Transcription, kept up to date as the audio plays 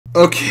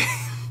Okay.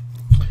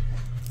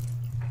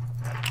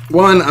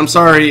 One, I'm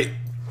sorry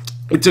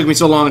it took me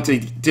so long to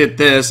get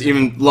this,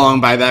 even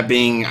long by that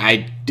being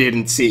I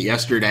didn't see it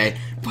yesterday.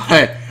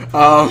 But,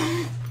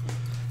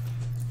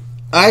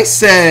 I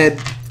said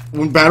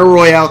when Battle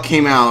Royale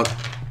came out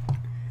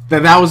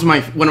that was one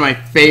of my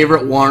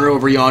favorite Wander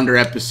over Yonder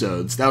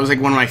episodes. That was like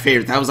one of my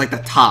favorites. That was like the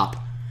top.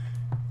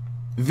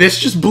 This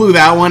just blew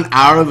that one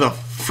out of the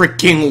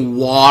freaking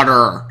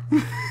water.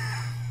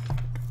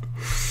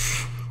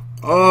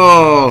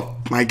 Oh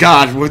my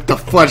god, what the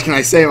fudge can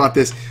I say about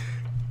this?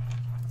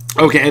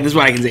 Okay, this is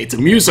what I can say. It's a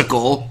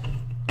musical.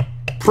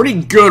 Pretty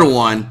good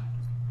one.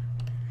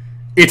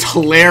 It's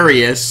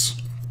hilarious.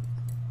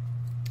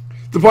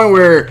 The point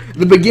where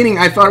the beginning,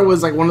 I thought it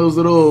was like one of those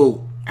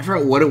little, I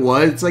forgot what it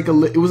was. It's like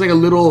it was like a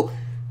little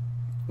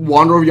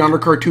Wander Over Yonder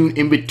cartoon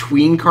in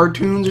between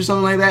cartoons or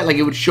something like that. Like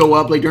it would show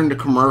up like during the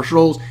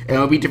commercials and it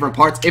would be different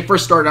parts. It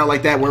first started out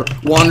like that where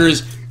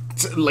Wander's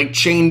like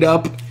chained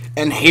up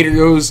and Hater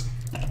goes,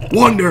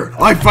 "Wander,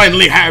 I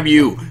finally have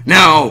you.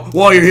 Now,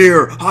 while you're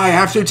here, I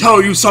have to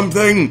tell you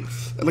something.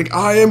 Like,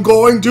 I am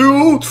going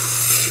to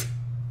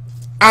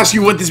ask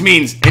you what this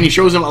means." And he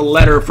shows him a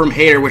letter from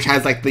Hater, which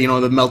has, like, the, you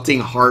know, the melting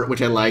heart,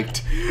 which I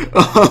liked.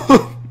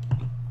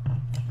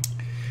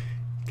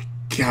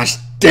 Gosh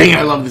dang,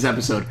 I love this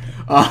episode.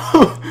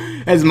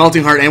 Has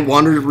melting heart, and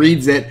Wander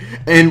reads it,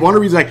 and Wander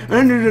reads like,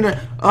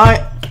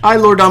 I,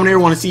 Lord Dominator,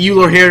 want to see you,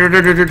 Lord Hater,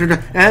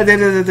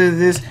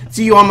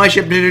 see you on my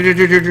ship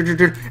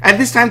at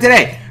this time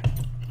today.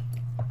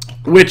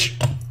 Which,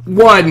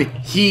 one,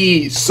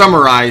 he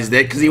summarized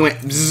it, because he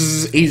went,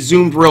 he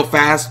zoomed real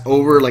fast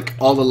over, like,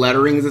 all the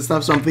letterings and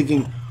stuff, so I'm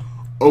thinking,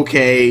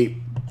 okay,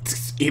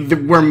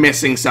 we're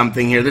missing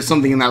something here. There's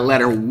something in that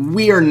letter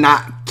we are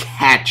not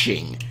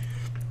catching.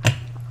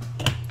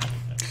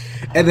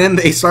 And then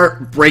they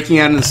start breaking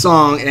out in the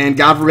song, and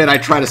God forbid I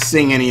try to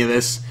sing any of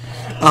this.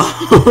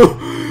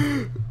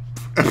 I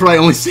probably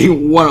only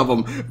sing one of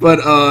them,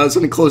 but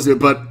something close to it.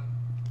 But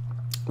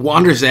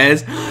Wander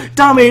says,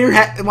 "Dominator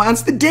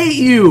wants to date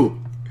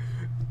you,"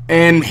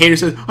 and Hater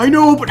says, "I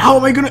know, but how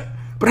am I gonna?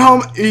 But how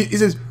am I?" He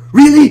says,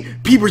 "Really?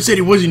 Peeper said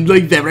it wasn't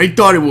like that, but I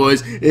thought it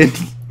was." And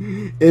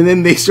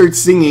then they start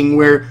singing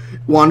where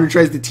Wander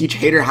tries to teach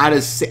Hater how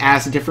to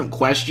ask a different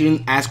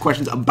question, ask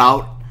questions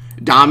about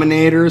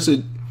Dominator.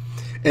 So.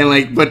 And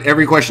like, but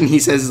every question he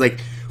says is like,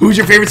 "Who's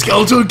your favorite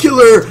skeletal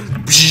killer?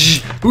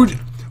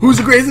 Who's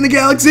the greatest in the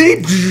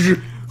galaxy?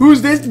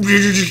 Who's this?"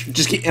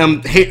 Just keep,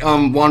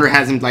 Wander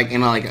has him like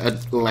in like an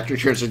electric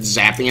chair, so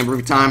zapping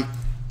every time.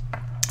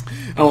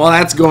 And while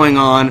that's going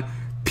on,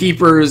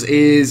 Peepers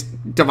is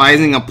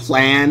devising a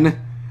plan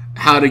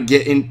how to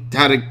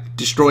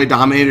destroy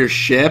Dominator's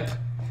ship.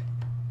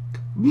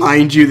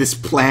 Mind you, this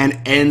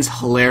plan ends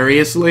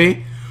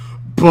hilariously,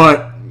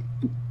 but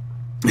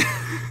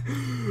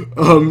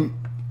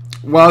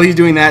while he's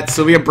doing that,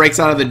 Sylvia breaks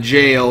out of the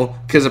jail,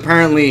 because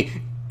apparently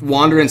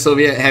Wander and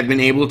Sylvia have been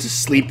able to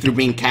sleep through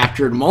being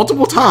captured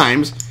multiple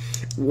times.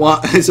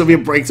 Sylvia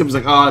breaks up, is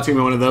like, "Oh, it's going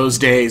to be one of those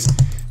days."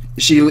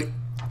 She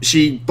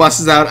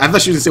busts out. I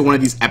thought she was going to say one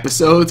of these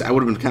episodes. I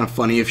would have been kind of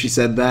funny if she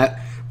said that.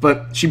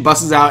 But she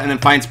busts out and then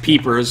finds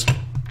Peepers.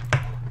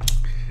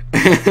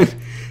 And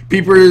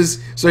Peepers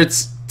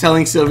starts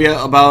telling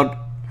Sylvia about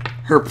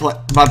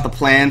about the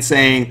plan,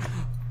 saying,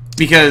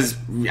 because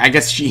I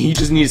guess he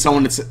just needs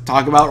someone to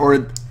talk about,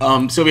 or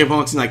Sylvia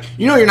Punk's like,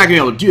 "You know you're not going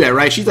to be able to do that,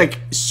 right?" She's like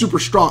super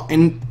strong,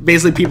 and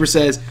basically Peeper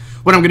says,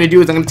 "What I'm going to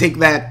do is I'm going to take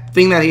that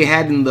thing that he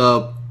had in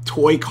the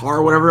toy car,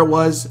 or whatever it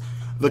was,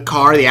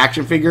 the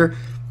action figure,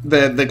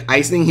 the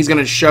ice thing, he's going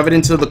to shove it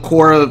into the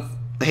core of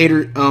the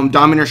Hater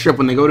Dominator ship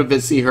when they go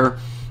to see her,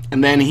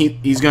 and then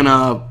he's going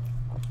to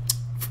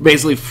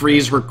basically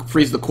freeze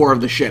the core of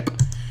the ship."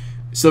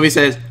 Sylvia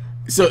says,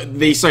 so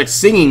they start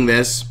singing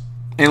this.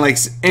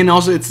 And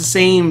also it's the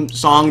same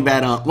song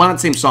that well, not the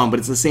same song, but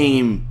it's the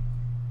same.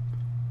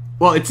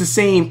 Well, it's the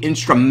same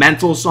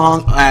instrumental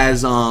song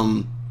as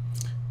the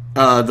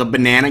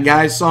Banana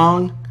Guys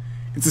song.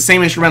 It's the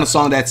same instrumental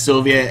song that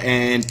Sylvia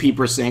and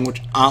Peeper sing,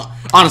 which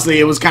honestly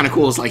it was kind of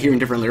cool. It's like hearing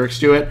different lyrics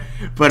to it,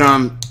 but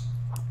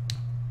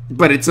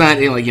it's not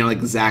like, you know, like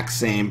exact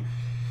same.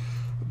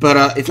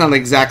 But it's not the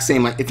exact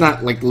same. Like, it's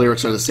not like the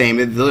lyrics are the same.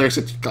 The lyrics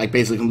are like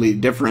basically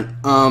completely different.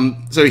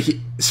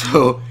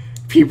 So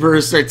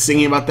Peeper starts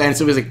singing about that, and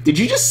Sylvia's like, "Did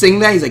you just sing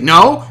that?" He's like,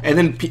 "No." And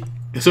then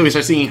Sylvia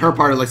starts singing her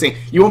part of like saying,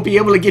 "You won't be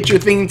able to get your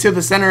thing to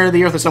the center of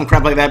the earth," or some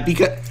crap like that,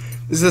 because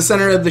this is the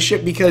center of the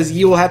ship, because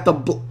you will have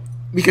to,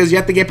 because you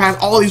have to get past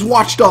all these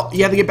watchdogs,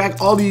 you have to get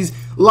back all these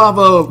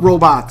lava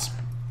robots.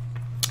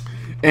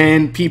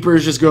 And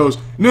Peepers just goes,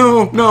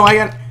 no, I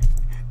got,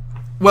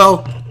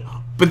 well,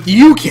 but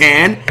you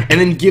can, and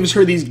then gives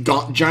her these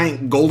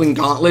giant golden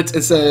gauntlets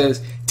and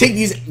says, take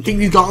these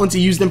gauntlets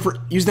and use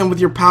them with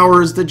your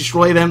powers to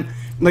destroy them.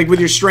 Like, with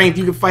your strength,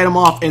 you can fight them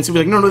off. And so we're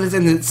like, no, that's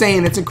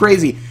insane, that's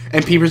crazy.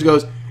 And Peepers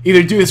goes,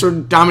 either do this or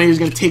Dominator's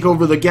gonna take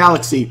over the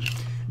galaxy.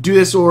 Do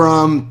this or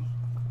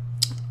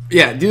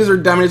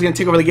Dominator's gonna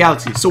take over the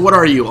galaxy. So what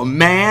are you, a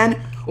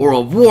man or a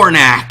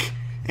Warnak?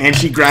 And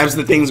she grabs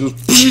the things,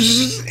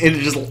 goes, it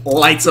just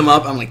lights him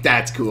up. I'm like,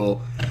 that's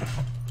cool.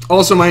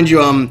 Also, mind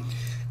you,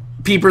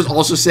 Peepers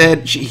also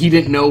said he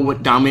didn't know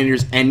what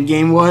Dominator's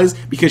endgame was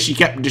because she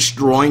kept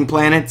destroying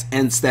planets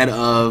instead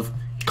of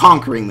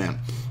conquering them.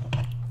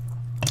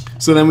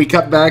 So then we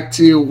cut back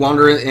to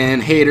Wander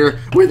and Hater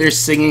where they're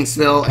singing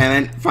still,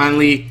 and then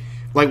finally,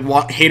 like,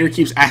 Hater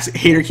keeps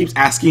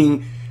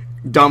asking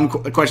dumb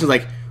questions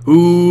like,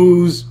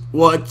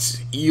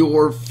 what's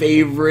your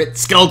favorite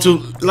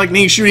skeletal, like,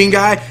 name shooting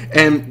guy?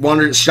 And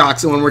Wander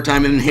shocks him one more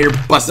time, and then Hater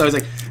busts out. He's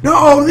like,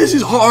 no, this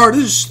is hard.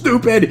 This is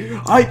stupid.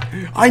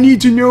 I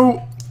need to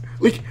know,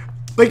 like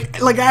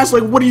ask,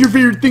 like, what is your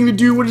favorite thing to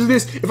do? What is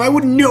this? If I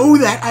would know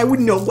that, I would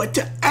know what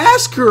to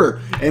ask her.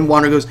 And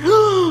Wander goes,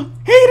 oh,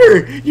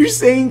 Hater,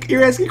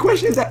 you're asking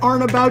questions that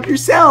aren't about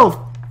yourself.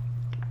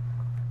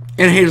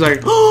 And Hater's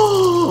like,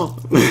 oh.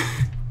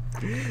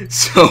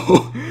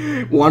 So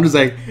Wander's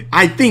like,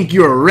 I think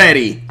you're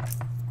ready.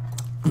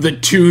 The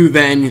two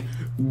then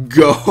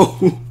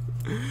go.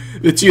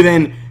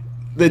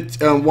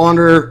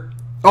 Wander.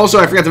 Also,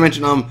 I forgot to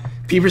mention,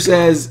 Peeper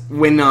says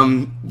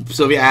when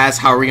Sylvia asks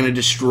how are you gonna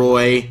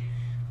destroy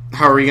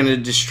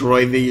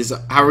these,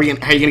 how are you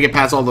gonna get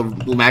past all the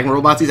magma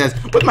robots, he says,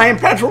 with my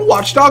impenetrable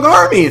watchdog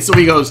army. And so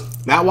he goes,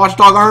 that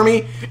watchdog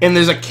army? And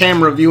there's a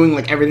camera viewing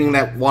like everything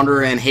that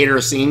Wander and Hater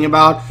are singing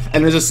about,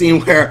 and there's a scene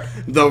where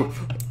the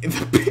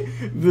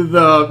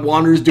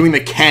Wander's doing the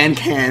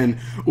can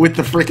with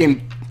the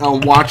freaking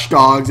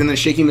watchdogs and then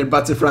shaking their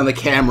butts in front of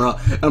the camera.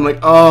 I'm like,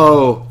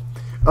 oh,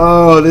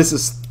 this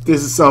is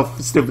so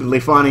stupidly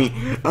funny.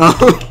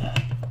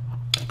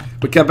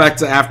 But cut back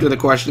to after the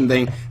question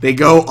thing. They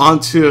go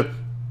onto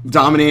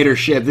Dominator's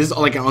ship. This is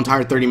like an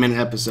entire 30-minute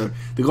episode.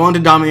 They go onto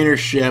Dominator's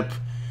ship,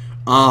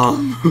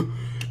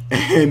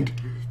 and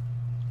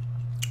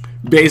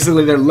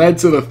basically they're led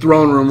to the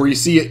throne room where you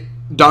see it.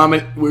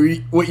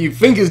 What you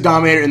think is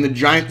Dominator in the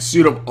giant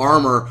suit of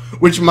armor,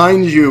 which,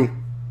 mind you,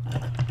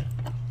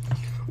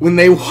 when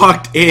they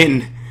walked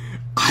in,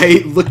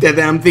 I looked at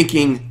them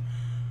thinking,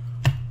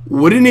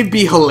 wouldn't it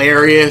be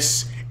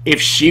hilarious if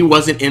she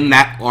wasn't in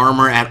that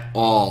armor at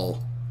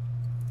all?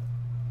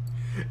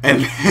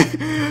 And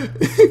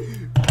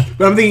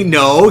but I'm thinking,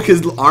 no,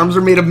 because arms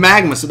are made of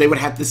magma, so they would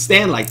have to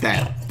stand like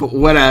that. But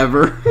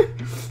whatever.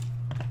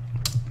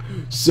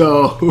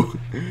 So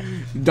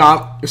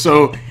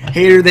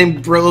Hater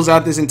then brills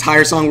out this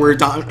entire song where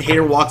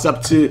Hater walks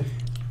up to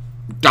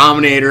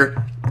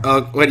Dominator,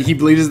 what he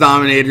believes is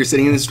Dominator,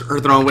 sitting in her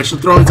throne, which the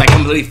throne is like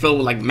completely filled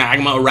with like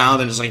magma around,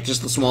 and it's like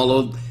just a small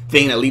little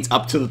thing that leads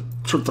up to the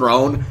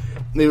throne,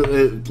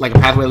 like a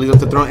pathway that leads up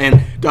to the throne.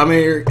 And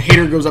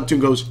Hater goes up to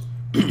him and goes,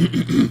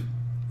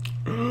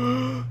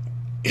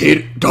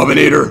 hey,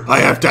 Dominator, I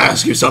have to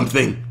ask you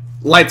something.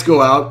 Lights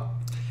go out,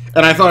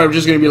 and I thought it was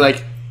just gonna be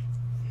like,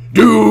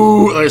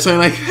 do or something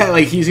like that,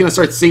 like he's gonna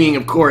start singing,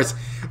 of course,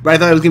 but I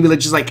thought it was gonna be like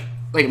just like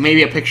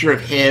maybe a picture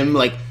of him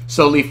like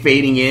slowly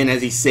fading in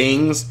as he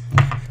sings.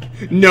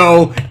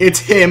 No, it's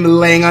him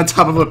laying on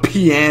top of a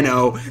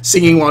piano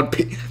singing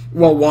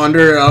while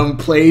Wander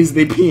plays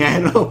the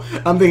piano.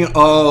 I'm thinking,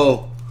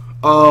 oh,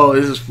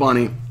 this is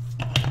funny.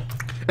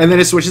 And then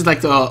it switches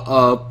like to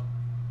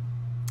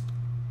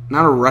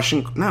not a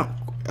Russian, no,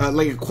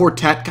 like a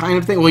quartet kind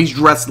of thing. Well, he's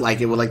dressed like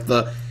it with like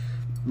the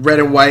red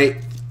and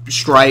white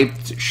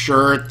striped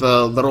shirt,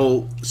 the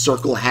little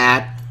circle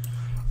hat.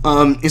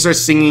 He starts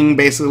singing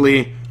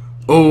basically,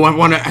 oh, I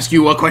want to ask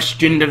you a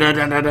question, da, da,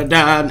 da, da, da,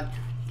 da.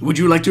 Would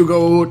you like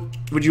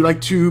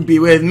to be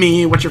with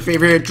me? What's your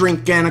favorite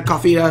drink and a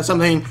coffee or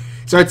something?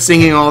 Starts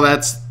singing all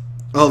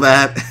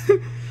that.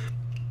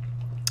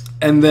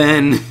 And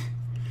then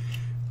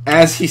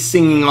as he's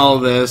singing all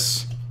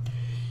this,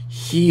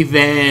 he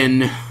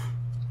then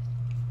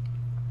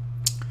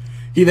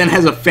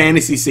has a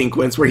fantasy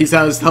sequence where he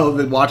says tell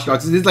the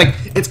watchdogs.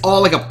 It's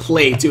all like a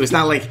play too. It's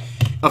not like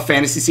a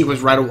fantasy sequence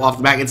right off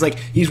the back. It's like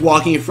he's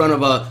walking in front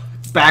of a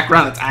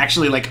background that's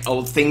actually like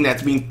a thing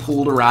that's being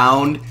pulled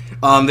around.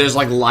 There's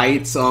like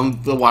lights.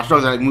 The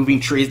watchdogs are like moving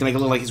trees to make it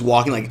look like he's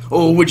walking. Like,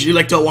 oh, would you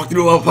like to walk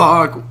through a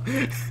park?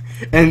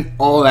 And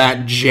all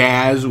that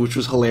jazz, which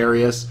was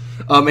hilarious.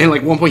 And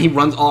like one point he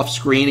runs off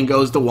screen and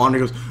goes to Wander.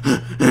 Goes,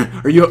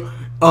 are you?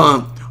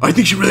 I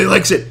think she really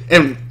likes it.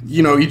 And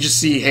you know, you just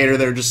see Hater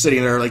there just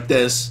sitting there like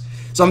this.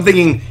 So I'm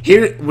thinking,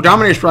 here,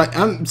 Dominator's probably,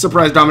 I'm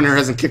surprised Dominator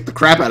hasn't kicked the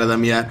crap out of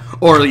them yet,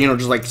 or you know,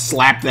 just like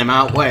slapped them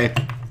out way.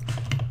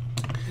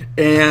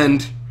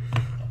 And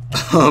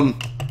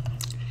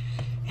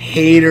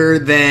Hater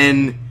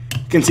then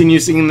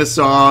continues singing the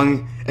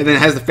song, and then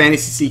has the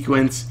fantasy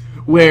sequence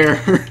where,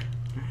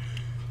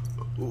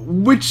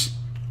 which,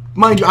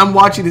 mind you, I'm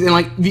watching this, and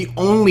like the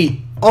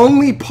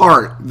only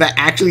part that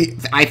actually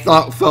I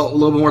thought felt a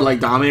little more like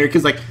Dominator,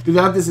 because like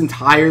throughout this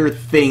entire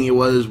thing, it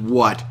was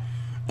what,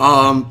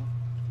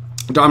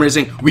 Dominator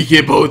saying, we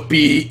can both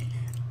be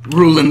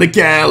ruling the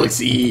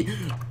galaxy,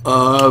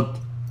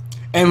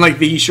 and like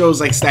he shows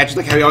like statues,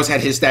 like how he always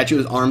had his statue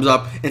with his arms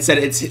up, instead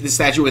it's the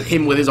statue with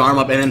him with his arm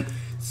up, and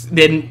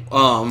then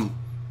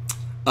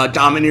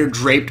Dominator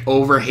draped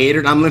over Hater.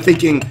 And I'm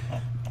thinking,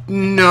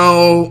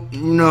 no.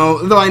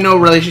 Though I know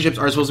relationships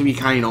are supposed to be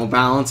kind of,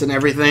 balanced and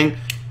everything.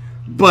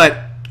 But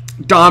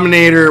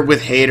Dominator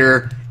with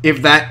Hater,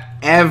 if that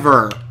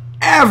ever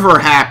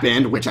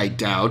happened, which I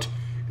doubt,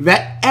 if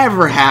that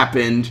ever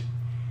happened,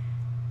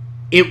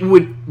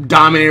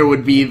 Dominator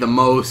would be the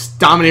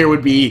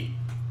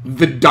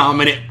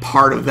dominant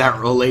part of that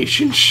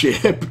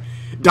relationship.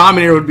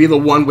 Dominator would be the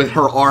one with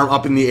her arm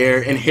up in the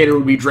air, and Hater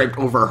would be draped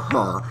over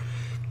her.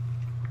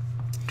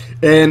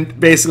 And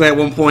basically, at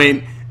one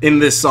point in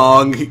this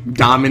song,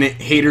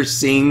 Hater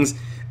sings,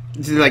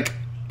 like,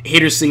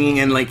 Hater's singing,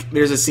 and, like,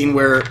 there's a scene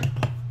where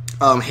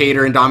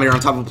Hater and Dominator are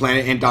on top of a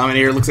planet, and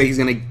Dominator looks like he's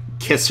gonna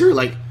kiss her,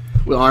 like,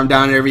 with arm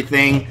down and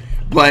everything,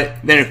 but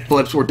then it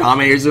flips where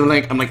Dominator's doing,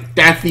 like, I'm like,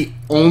 that's the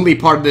only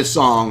part of this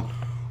song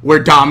where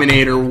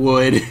Dominator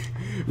would,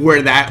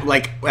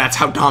 that's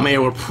how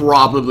Dominator would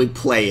probably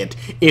play it,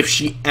 if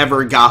she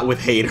ever got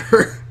with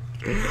Hater.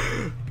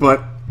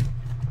 But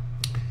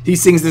he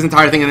sings this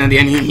entire thing, and then at the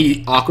end,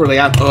 he awkwardly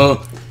asks,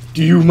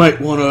 do you might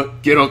want to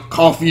get a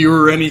coffee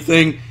or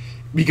anything?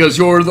 Because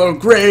you're the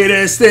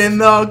greatest in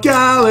the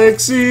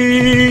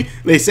galaxy. He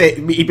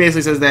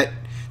basically says that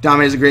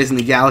Dominator's the greatest in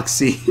the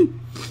galaxy.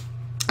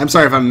 I'm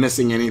sorry if I'm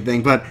missing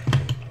anything, but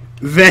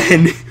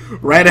then,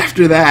 right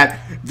after that,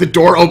 the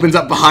door opens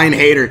up behind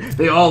Hater.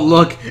 They all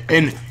look,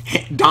 and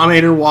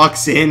Dominator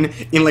walks in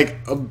like,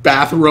 a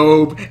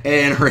bathrobe,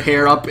 and her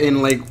hair up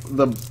in, like,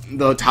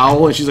 the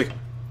towel, and she's like,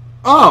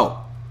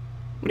 oh,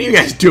 what are you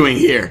guys doing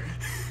here?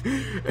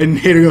 And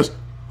Hater goes,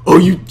 oh,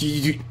 you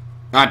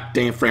ah,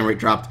 dang it, frame rate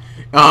dropped.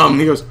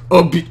 He goes,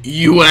 oh,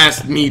 you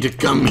asked me to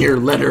come here,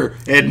 letter,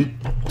 and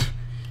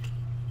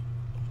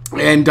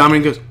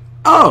Dominic goes,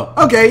 oh,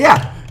 okay,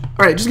 yeah,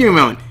 all right, just give me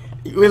a moment.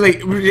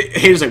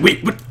 Hater's like,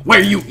 wait, why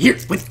are you here?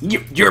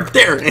 You're up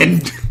there,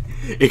 and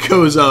it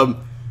goes,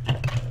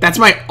 that's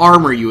my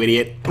armor, you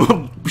idiot.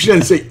 She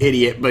doesn't say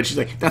idiot, but she's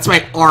like, that's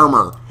my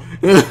armor.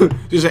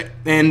 She's like,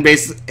 and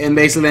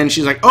basically then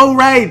she's like, oh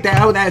right,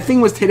 that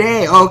thing was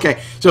today. Oh, okay,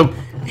 so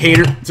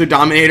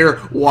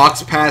Dominator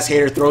walks past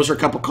Hater, throws her a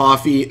cup of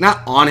coffee,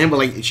 not on him, but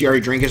like she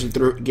already drank it,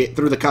 so get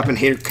through the cup, and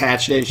Hater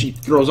catched it, and she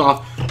throws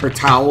off her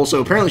towel. So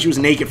apparently she was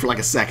naked for like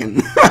a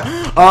second.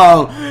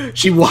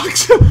 She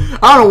walks.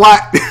 I don't know why.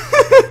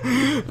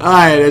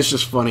 Alright, it's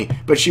just funny.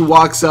 But she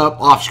walks up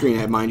off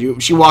screen, mind you.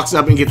 She walks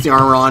up and gets the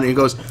armor on and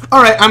goes,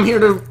 all right, I'm here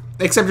to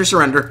accept your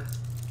surrender.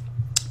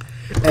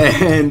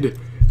 And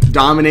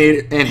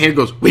Dominator and Hater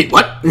goes, wait,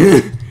 what?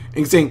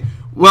 And saying,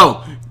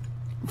 well,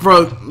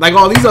 for like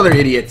all these other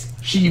idiots,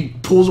 she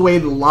pulls away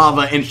the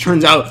lava, and it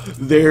turns out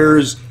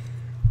there's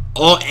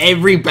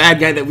every bad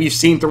guy that we've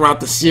seen throughout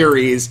the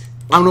series.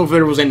 I don't know if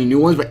there was any new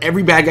ones, but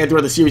every bad guy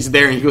throughout the series is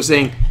there, and he goes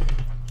saying,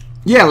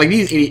 yeah, like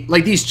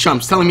these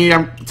chumps telling me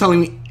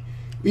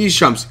these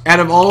chumps. Out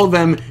of all of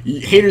them,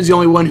 Hater's the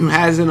only one who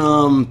hasn't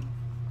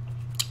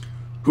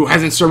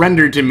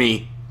surrendered to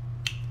me.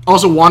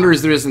 Also, Wander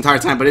is there this entire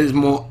time, but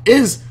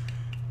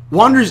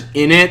Wander's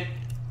in it,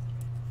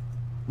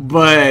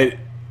 but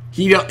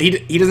he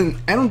doesn't.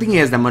 I don't think he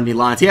has that many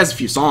lines. He has a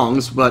few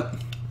songs, but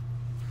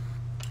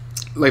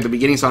like the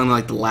beginning song and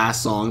like the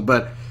last song.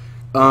 But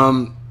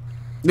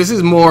this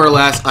is more or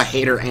less a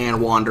Hater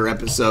and Wander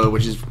episode,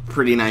 which is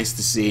pretty nice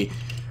to see.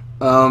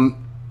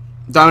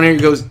 Dominator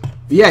goes,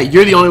 yeah,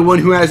 you're the only one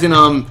who hasn't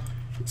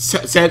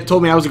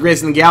told me I was the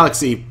greatest in the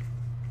galaxy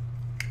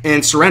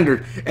and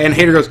surrendered. And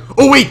Hater goes,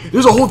 oh wait,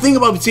 there's a whole thing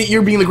about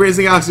you're being the greatest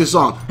in the galaxy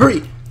song.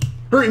 Hurry,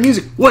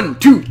 music, 1,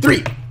 2,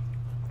 3.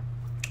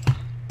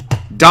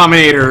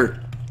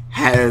 Dominator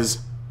has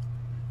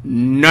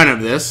none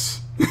of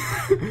this.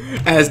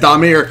 As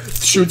Dominator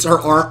shoots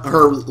her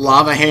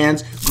lava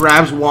hands,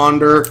 grabs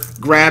Wander,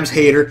 grabs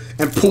Hater,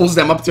 and pulls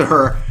them up to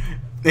her.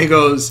 And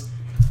goes,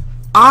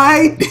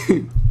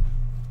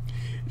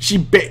 she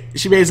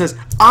basically says,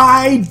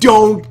 I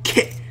don't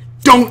care.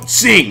 Don't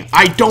sing.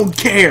 I don't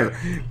care.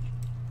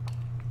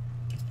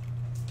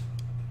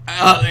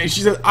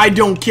 She says, I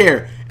don't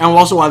care. And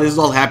also, while this is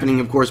all happening,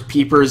 of course,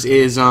 Peepers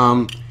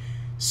and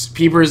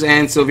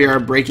Sylvia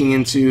are breaking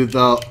into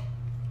the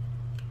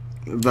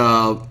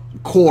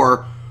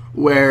core,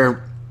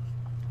 where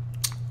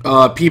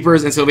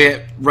Peepers and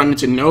Sylvia run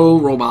into no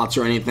robots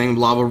or anything,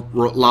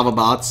 lava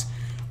bots.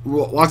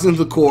 Walks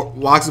into the core,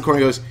 and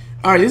goes,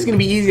 all right, this is gonna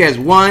be easy, guys.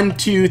 1,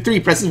 2, 3.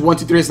 Presses 1,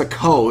 2, 3 is the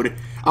code.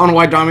 I don't know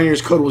why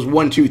Dominator's code was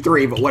 1, 2,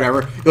 3, but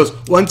whatever. It goes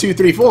 1, 2,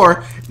 3,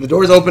 4. The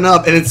doors open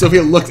up, and then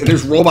Sylvia looks, and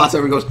there's robots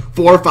everywhere. Goes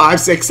 4, 5,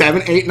 6,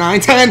 7, 8, 9,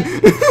 10.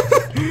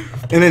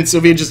 And then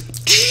Sylvia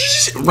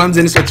just runs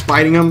in and starts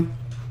fighting him.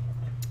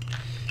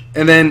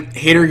 And then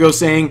Hater goes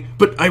saying,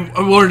 but I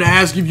wanted to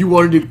ask if you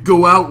wanted to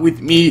go out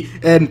with me.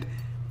 And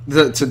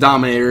to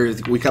Dominator,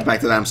 we cut back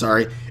to that, I'm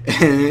sorry.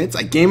 And it's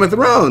like Game of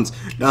Thrones.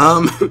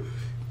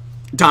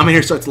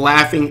 Dominator starts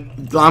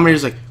laughing.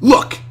 Dominator's like,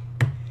 look,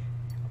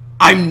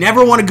 I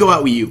never want to go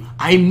out with you.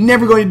 I'm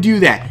never going to do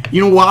that.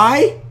 You know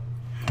why?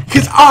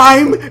 Because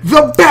I'm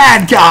the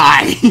bad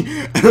guy.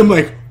 And I'm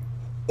like,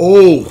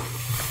 oh.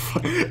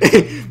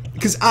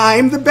 Because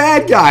I'm the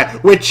bad guy.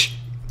 Which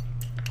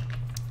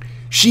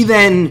she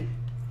then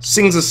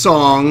sings a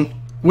song,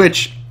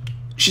 which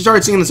she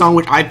started singing the song,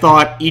 which I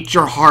thought, eat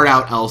your heart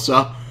out,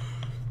 Elsa.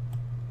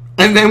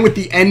 And then with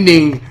the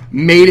ending,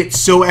 made it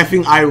so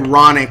effing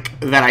ironic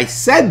that I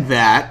said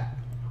that,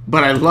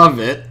 but I love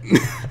it.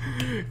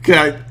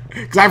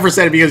 Because I first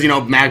said it because, you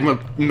know,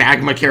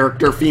 magma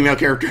character, female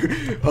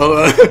character.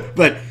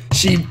 But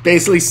she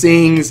basically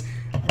sings,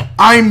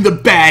 I'm the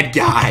bad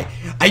guy.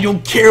 I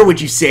don't care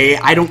what you say.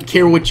 I don't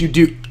care what you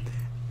do.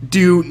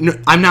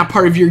 I'm not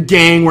part of your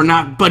gang. We're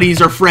not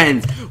buddies or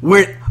friends.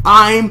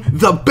 I'm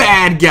the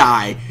bad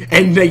guy.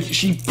 And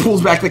she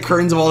pulls back the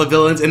curtains of all the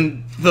villains,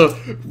 and the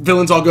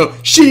villains all go,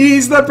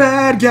 she's the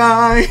bad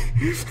guy.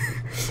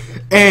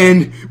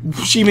 And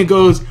she even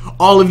goes,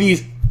 all of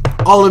these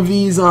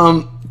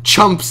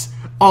chumps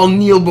all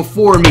kneel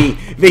before me.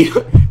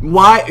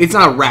 Why? It's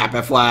not a rap,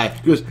 FYI.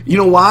 He goes, you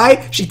know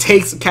why? She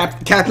takes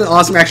Captain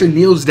Awesome actually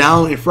kneels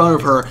down in front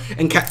of her,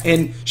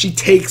 and she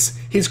takes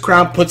his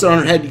crown, puts it on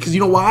her head, because you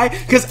know why?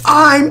 Because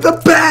I'm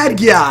the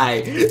bad guy.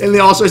 And they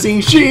all start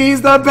singing,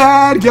 she's the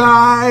bad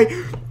guy.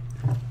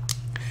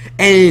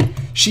 And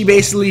she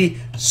basically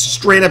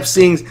straight up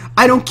sings,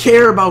 I don't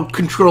care about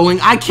controlling.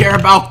 I don't care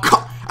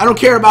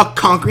about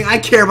conquering. I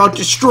care about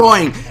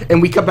destroying.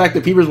 And we cut back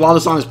to Peepers while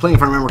the song is playing,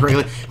 if I remember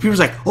correctly. Peepers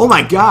like, oh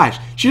my gosh,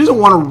 she doesn't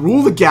want to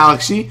rule the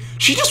galaxy.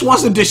 She just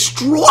wants to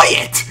destroy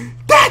it.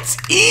 That's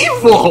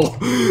evil.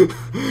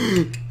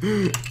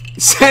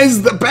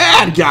 Says the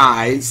bad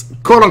guys,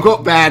 quote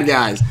unquote bad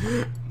guys.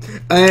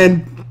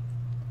 And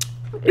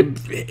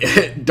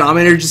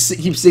Dominator just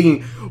keeps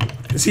singing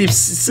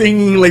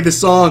like the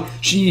song.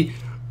 She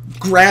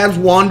grabs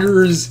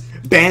Wander's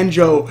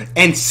banjo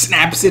and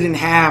snaps it in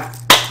half.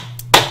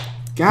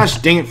 Gosh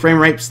dang it, frame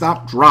rate,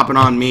 stop dropping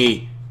on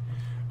me.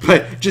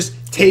 But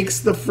just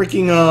takes the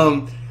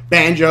freaking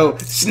banjo,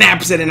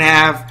 snaps it in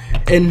half,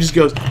 and just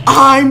goes,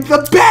 I'm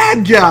the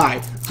bad guy.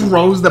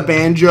 Throws the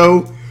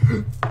banjo,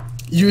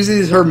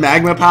 uses her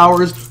magma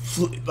powers,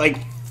 like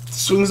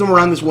swings them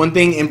around this one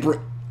thing, and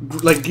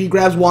like he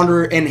grabs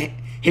Wanderer and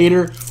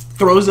Hater,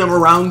 throws them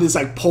around this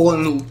like pole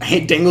and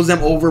dangles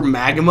them over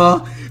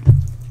magma,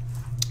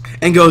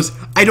 and goes,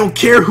 I don't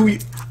care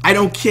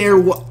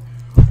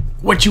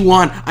what you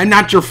want. I'm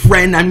not your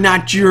friend. I'm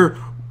not your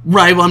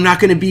rival. I'm not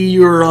going to be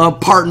your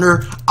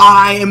partner.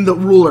 I am the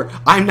ruler.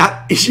 I'm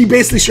not. She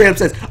basically straight up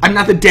says, I'm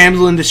not the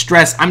damsel in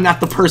distress. I'm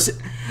not the person.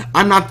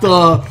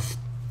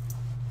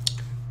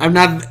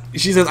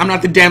 She says, I'm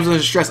not the damsel in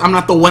distress. I'm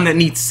not the one that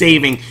needs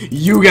saving.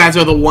 You guys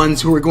are the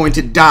ones who are going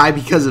to die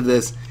because of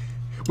this.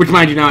 Which,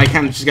 mind you, now I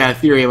kind of just got a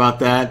theory about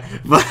that.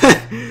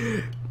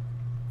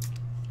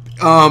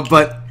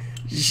 But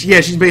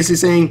yeah, she's basically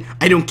saying,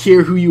 I don't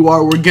care who you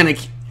are.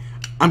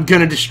 I'm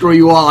gonna destroy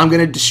you all. I'm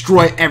gonna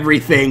destroy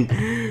everything.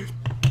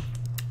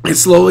 And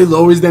slowly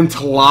lowers them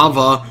to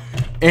lava.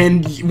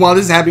 And while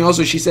this is happening,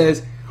 also she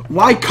says,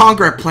 why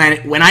conquer a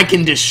planet when I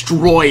can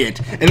destroy it?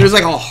 And there's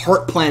like a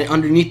heart planet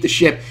underneath the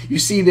ship. You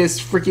see this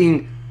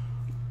freaking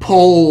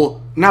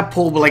pole, not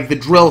pole, but like the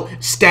drill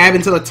stab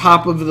into the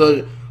top of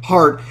the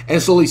heart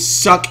and slowly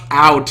suck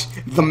out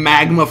the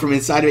magma from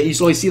inside of it. You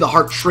slowly see the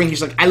heart shrink.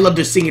 She's like, I love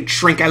to see it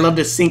shrink. I love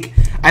to see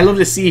I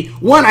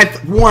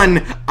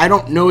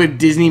don't know if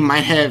Disney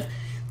might have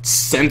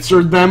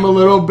censored them a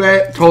little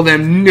bit, told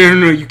them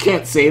no, you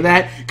can't say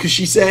that, because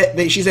she said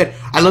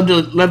I love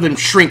to let them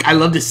shrink. I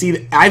love to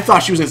see I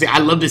thought she was gonna say I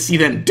love to see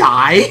them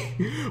die,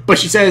 but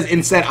she says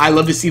instead I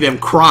love to see them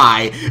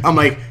cry. I'm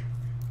like,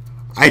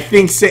 I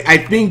think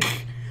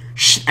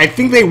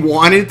they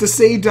wanted to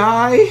say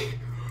die,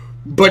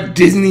 but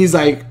Disney's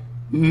like,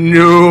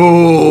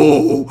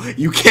 no,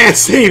 you can't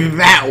say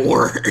that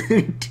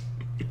word.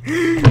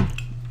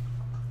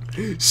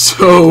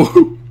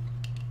 So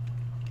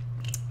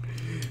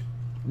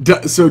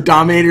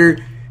Dominator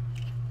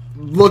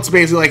looks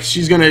basically like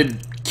she's gonna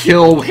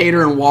kill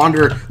Hater and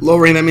Wander,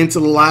 lowering them into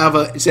the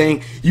lava,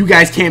 saying, you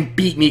guys can't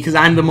beat me because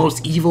I'm the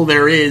most evil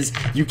there is.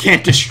 You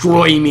can't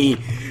destroy me.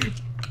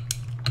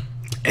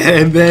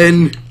 And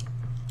then,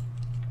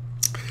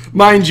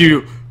 mind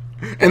you,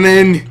 and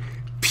then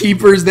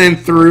Peepers after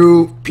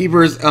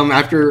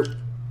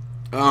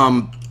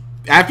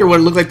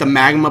what looked like the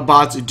magma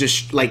bots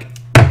just like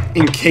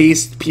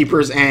encased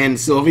Peepers and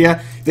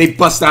Sylvia, they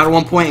bust out at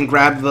one point and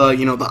grab the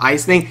the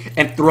ice thing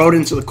and throw it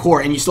into the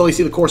core, and you slowly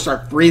see the core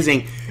start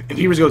freezing, and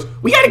Peepers goes,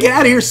 we gotta get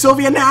out of here,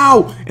 Sylvia,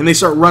 now! And they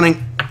start running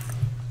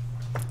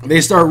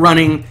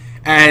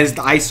as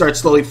the ice starts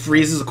slowly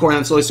freezes the core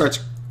and slowly starts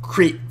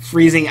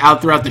freezing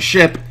out throughout the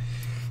ship.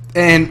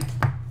 And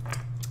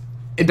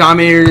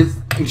Dominator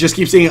just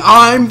keeps saying,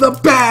 I'm the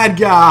bad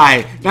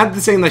guy. Not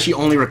saying that she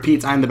only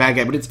repeats I'm the bad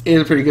guy, but it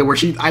is pretty good. Where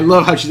I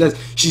love how she says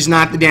she's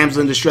not the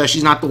damsel in distress.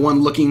 She's not the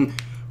one looking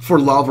for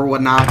love or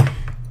whatnot.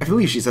 I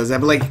believe she says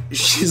that, but like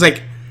she's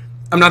like,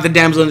 I'm not the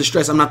damsel in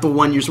distress. I'm not the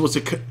one you're supposed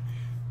to.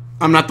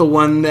 I'm not the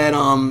one that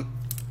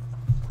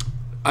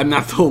I'm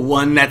not the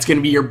one that's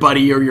gonna be your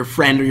buddy or your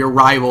friend or your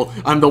rival.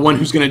 I'm the one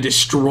who's gonna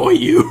destroy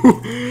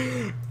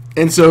you.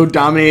 And so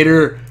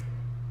Dominator's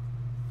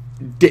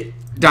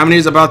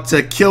about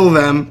to kill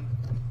them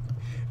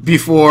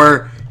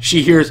before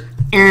she hears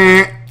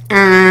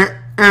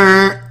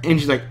and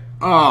she's like,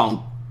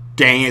 oh,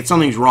 dang it,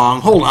 something's wrong.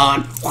 Hold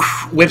on.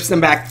 Whips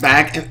them back,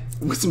 and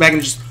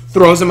just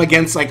throws them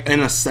against, like,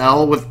 in a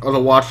cell with the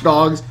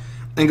watchdogs,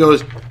 and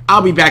goes,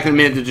 I'll be back in a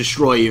minute to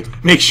destroy you.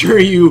 Make sure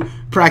you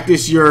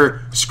practice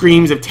your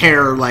screams of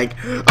terror, like,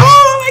 oh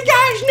my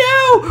gosh,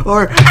 no!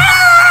 Or,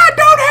 ah,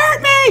 don't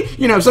hurt me!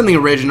 You know, something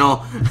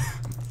original.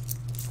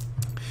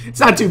 It's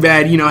not too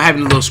bad, you know,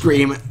 having a little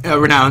scream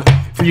every now and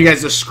for you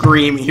guys to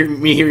scream,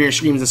 me hearing your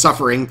screams and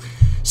suffering.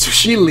 So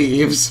she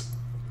leaves,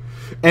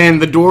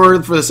 and the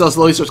door for the cell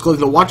slowly starts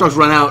closing. The watchdogs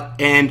run out,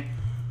 and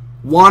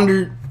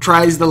Yonder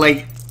tries to,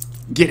 like,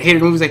 get Hater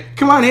to move. He's like,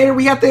 come on, Hater,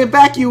 we have to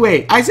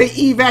evacuate. I say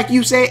evac,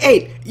 you say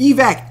 8.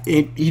 Evac.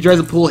 And he tries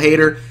to pull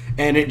Hater,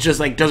 and it just,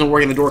 like, doesn't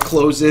work, and the door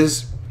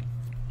closes.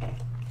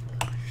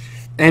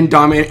 And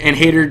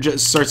Hater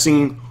just starts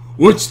singing,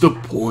 what's the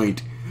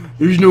point?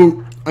 There's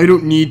no, I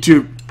don't need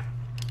to.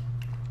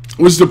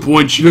 What's the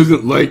point? She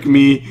doesn't like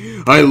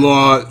me. I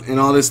lost, and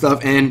all this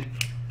stuff. And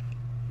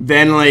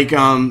then, like,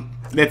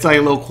 that's like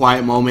a little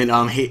quiet moment.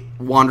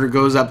 Wander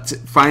goes up,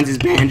 finds his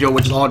banjo,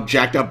 which is all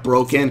jacked up,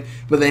 broken,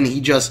 but then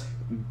he just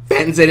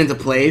bends it into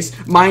place.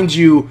 Mind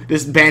you,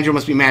 this banjo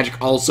must be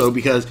magic also,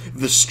 because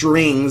the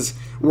strings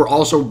were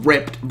also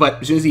ripped,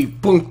 but as soon as he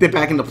bonked it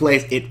back into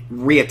place, it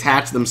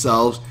reattached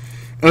themselves.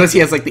 Unless he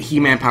has, like, the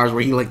He-Man powers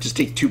where he, like, just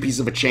take 2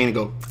 pieces of a chain and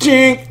go,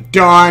 tink,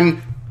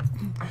 done.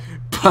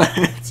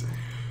 But,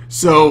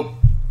 so,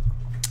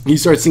 he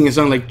starts singing a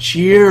song like,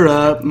 cheer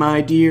up,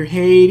 my dear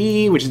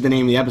Hatey, which is the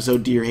name of the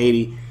episode, Dear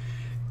Hatey.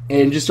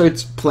 And just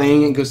starts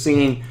playing and goes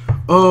singing,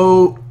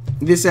 oh,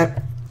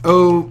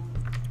 oh,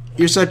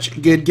 you're such a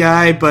good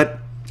guy, but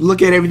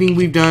look at everything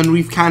we've done.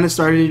 We've kind of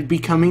started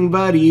becoming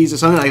buddies, or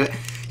something like that.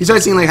 He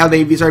started singing, like, how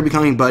they started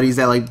becoming buddies,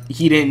 that, like,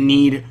 he didn't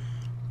need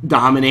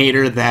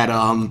Dominator,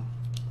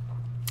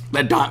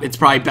 it's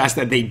probably best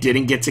that they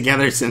didn't get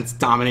together, since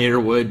Dominator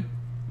would,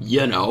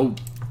 you know,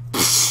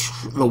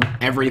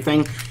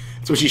 everything.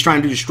 So she's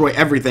trying to destroy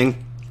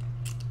everything.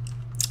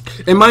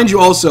 And mind you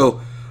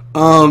also,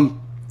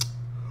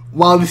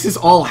 while this is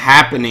all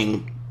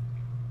happening,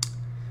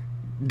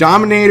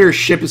 Dominator's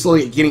ship is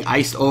slowly getting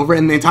iced over,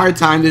 and the entire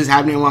time this is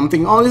happening, I'm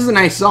thinking, oh, this is a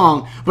nice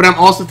song, but I'm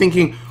also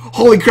thinking,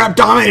 holy crap,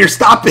 Dominator,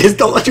 stop this,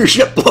 don't let your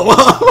ship blow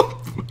up.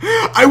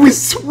 I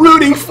was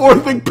rooting for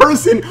the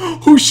person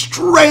who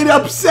straight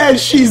up says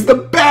she's the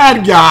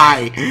bad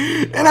guy,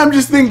 and I'm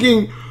just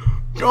thinking,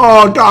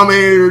 oh,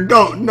 Dominator,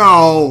 don't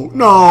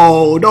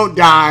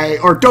die,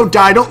 or don't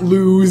die, don't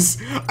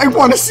lose. I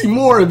want to see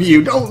more of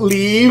you, don't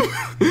leave.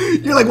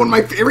 You're like one of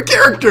my favorite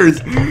characters.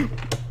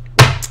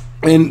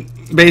 And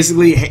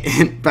basically,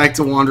 back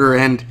to Wanderer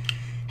and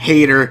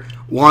Hater.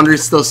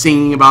 Wanderer's still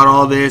singing about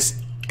all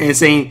this and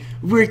saying,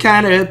 we're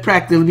kind of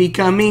practically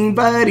becoming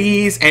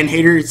buddies. And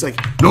Hater's like,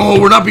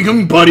 no, we're not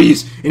becoming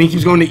buddies. And he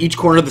keeps going to each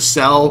corner of the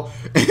cell.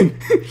 And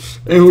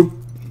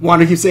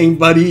Wanderer keeps saying,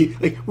 buddy,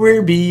 like,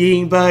 we're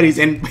being buddies.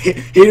 And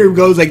Hater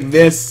goes like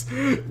this,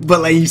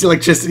 but like you see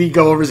electricity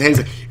go over his head. He's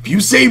like, if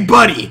you say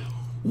buddy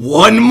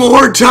one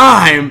more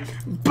time,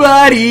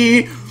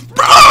 buddy,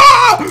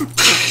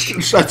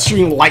 starts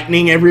shooting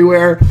lightning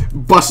everywhere,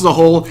 busts a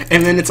hole,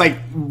 and then it's like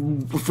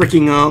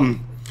freaking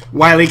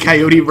Wile E.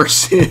 Coyote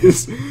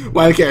versus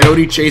Wile E.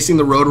 Coyote chasing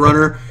the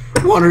Roadrunner.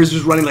 Wanderer's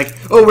just running like,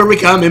 oh, we're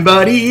becoming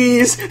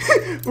buddies.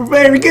 We're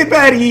very good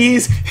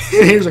buddies.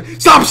 And he's like,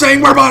 stop saying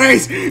we're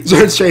buddies.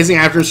 Starts chasing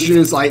after him,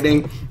 shoots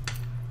lightning.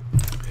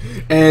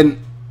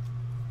 And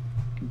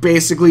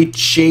basically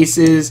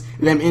chases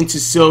them into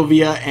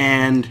Sylvia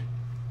and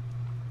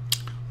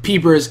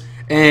Peepers.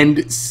 And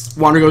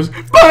Wanderer goes,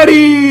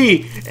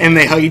 buddy! And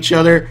they hug each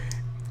other.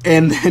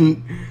 And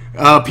then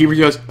Peepers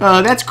goes,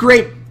 that's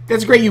great.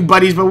 That's great, you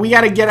buddies, but we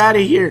gotta get out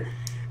of here.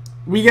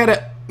 We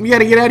gotta get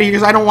out of here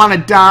because I don't want to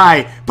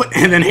die.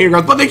 And then Hater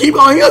goes, but they keep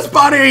calling us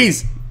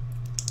buddies.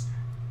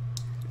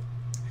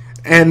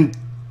 And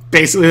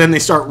basically, then they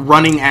start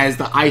running as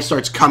the ice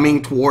starts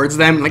coming towards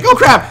them. Like, oh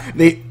crap!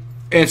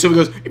 And so he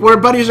goes, we're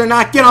buddies or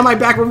not? Get on my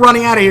back. We're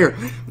running out of here.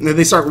 And then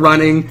they start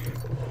running.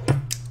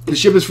 The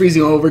ship is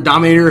freezing over.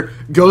 Dominator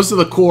goes to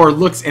the core,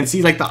 looks, and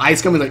sees like the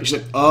ice coming. Like, she's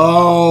like,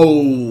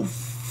 oh,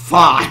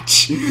 fudge.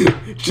 She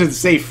doesn't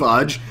say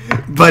fudge,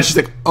 but she's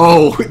like,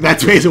 oh,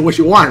 that's basically what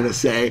she wanted to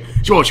say.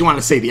 She wanted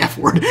to say the F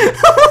word.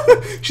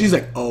 She's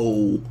like,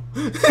 oh.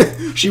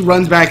 She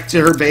runs back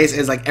to her base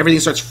as like everything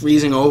starts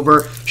freezing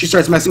over. She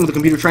starts messing with the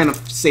computer, trying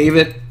to save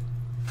it.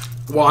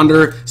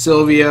 Wander,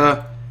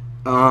 Sylvia,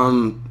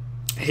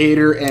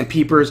 Hater, and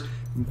Peepers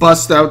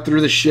bust out through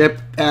the ship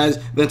as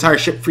the entire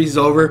ship freezes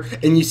over,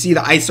 and you see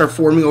the ice start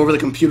forming over the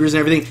computers and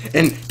everything,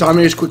 and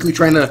Dominator's quickly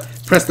trying to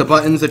press the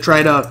buttons to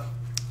try to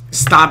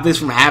stop this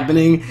from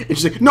happening, and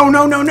she's like, no,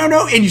 no, no, no,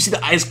 no, and you see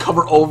the ice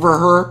cover over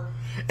her,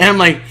 and I'm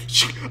like,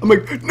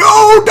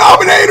 no,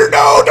 Dominator,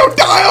 no, don't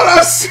die on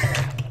us.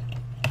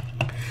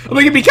 I'm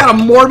like, it'd be kind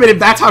of morbid if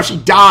that's how she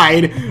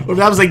died, or if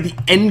that was like the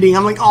ending.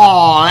 I'm like,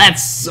 oh, that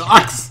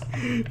sucks.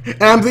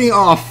 And I'm thinking,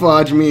 oh,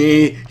 fudge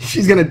me,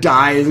 she's gonna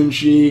die, isn't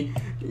she?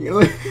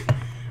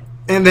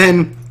 And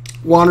then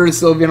Wander,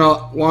 Sylvia,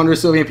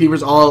 and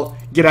Peepers all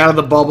get out of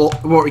the bubble,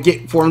 or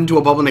get formed into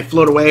a bubble, and they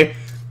float away,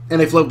 and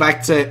they float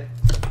back to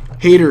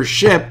Hater's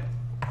ship.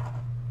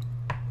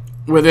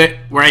 Where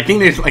I think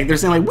they're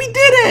saying like, we did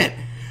it,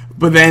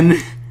 but then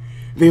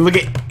they look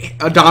at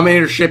a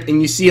Dominator ship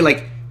and you see it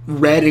like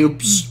red and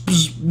bzz,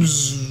 bzz,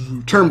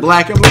 bzz, turn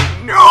black. I'm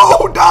like,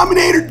 no,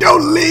 Dominator,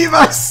 don't leave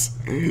us.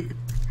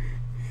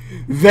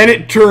 Then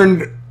it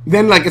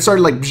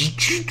started like,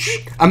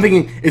 I'm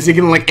thinking, is it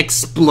gonna like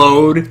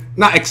explode?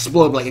 Not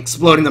explode, but like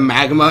explode in the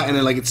magma, and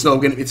then like it's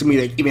gonna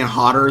be like even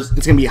hotter.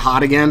 It's gonna be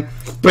hot again.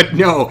 But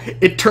no,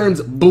 it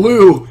turns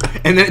blue,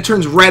 and then it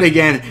turns red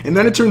again, and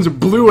then it turns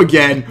blue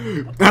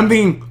again. I'm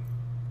thinking,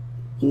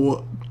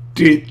 what,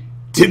 did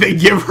they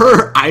give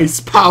her ice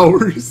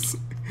powers?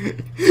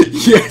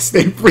 Yes,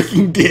 they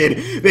freaking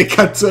did. They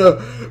cut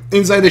to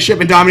inside the ship,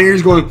 and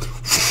Dominator's going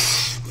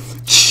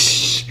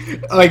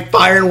like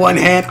fire in one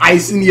hand,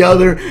 ice in the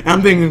other. And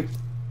I'm thinking,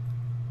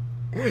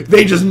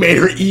 they just made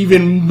her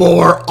even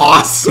more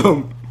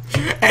awesome,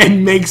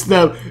 and makes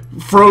the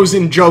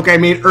Frozen joke I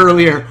made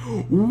earlier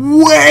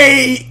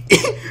way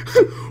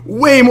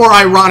more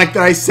ironic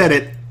than I said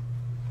it.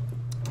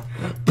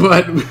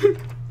 But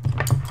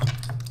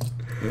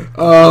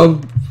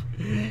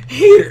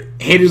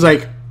Hater's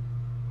like,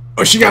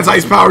 oh, she got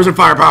ice powers and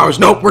fire powers.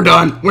 Nope, we're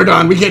done.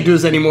 We can't do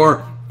this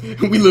anymore.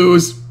 We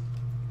lose.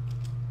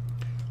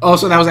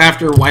 Also, that was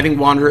after I think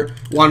Wander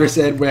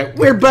said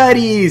we're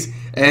buddies,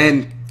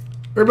 and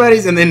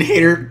then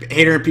Hater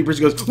and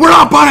Peepers goes, we're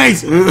not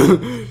buddies.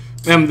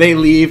 And they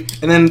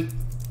leave, and then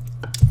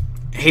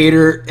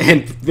Hater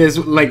and this,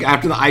 like,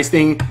 after the ice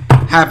thing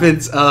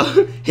happens,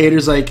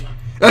 Hater's like,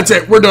 that's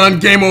it, we're done,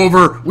 game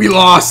over, we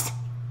lost.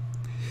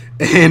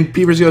 And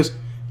Peepers goes,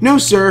 no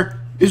sir,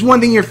 there's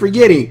one thing you're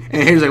forgetting.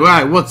 And Hater's like,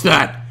 why, what's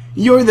that?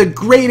 You're the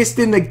greatest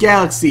in the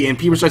galaxy. And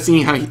Peepers starts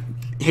singing how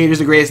Hater's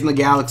the greatest in the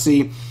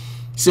galaxy.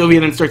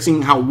 Sylvia then starts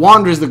singing how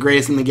Wander's the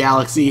greatest in the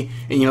galaxy,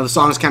 and the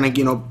song's kind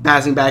of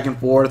passing back and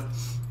forth,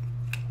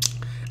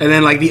 and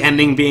then like the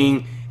ending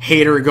being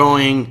Hater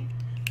going,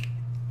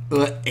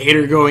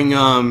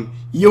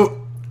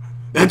 yo,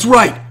 that's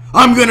right,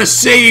 I'm gonna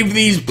save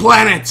these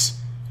planets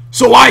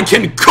so I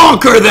can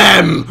conquer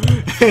them.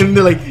 And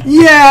they're like,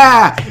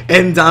 yeah,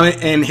 and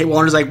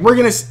Wander's like, we're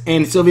gonna,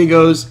 and Sylvia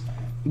goes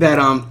that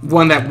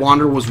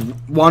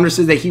Wander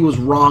says that he was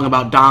wrong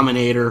about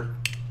Dominator.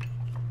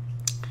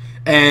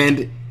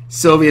 And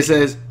Sylvia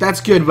says,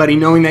 that's good, buddy,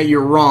 knowing that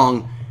you're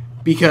wrong,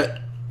 because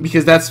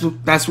that's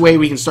the way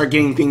we can start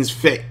getting things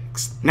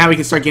fixed. Now we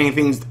can start getting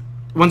things,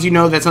 once you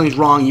know that something's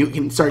wrong,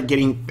 you start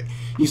figuring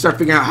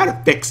out how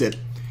to fix it.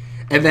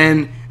 And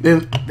then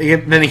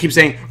they keep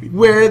saying,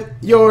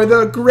 you're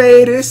the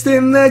greatest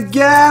in the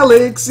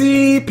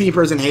galaxy.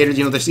 Peepers and Haters,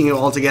 they're singing it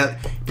all together.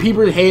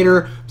 Peepers,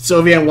 Hater,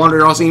 Sylvia, and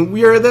Wander are all singing,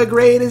 we're the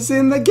greatest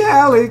in the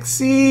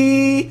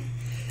galaxy.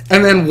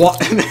 And then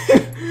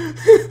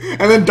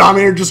and then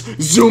Dominator just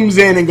zooms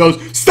in and goes,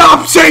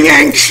 stop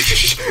singing!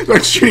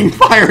 Starts shooting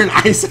fire and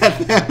ice at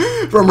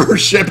them from her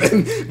ship,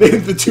 and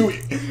the two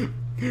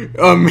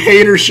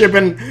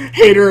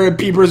Hater and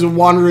Peepers and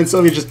Wander and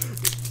Sylvia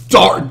just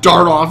dart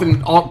off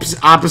in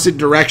opposite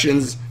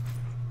directions.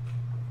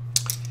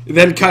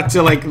 Then cut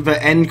to like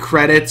the end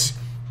credits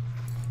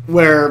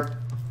where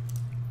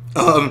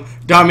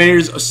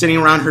Dominator's sitting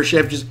around her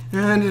ship just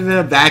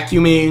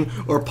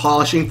vacuuming or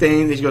polishing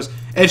things, and she goes,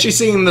 and she's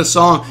singing the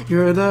song,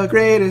 you're the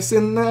greatest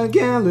in the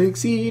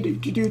galaxy,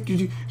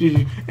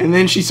 and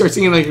then she starts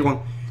singing like,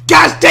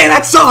 gosh dang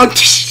that song,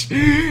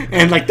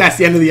 and like that's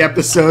the end of the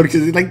episode,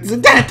 because like, dang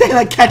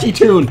that catchy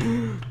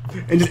tune,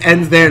 and just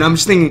ends there, and I'm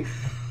just thinking,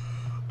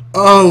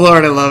 oh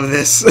lord, I love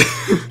this.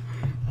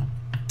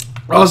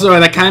 Also,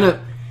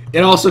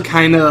 it also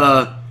kind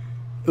of,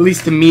 at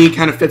least to me,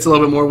 kind of fits a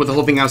little bit more with the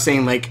whole thing I was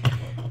saying, like,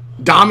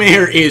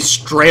 Dominator is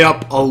straight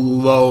up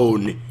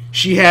alone.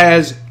 She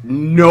has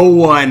no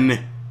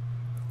one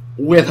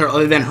with her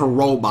other than her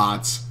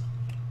robots.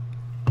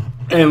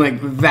 And, like,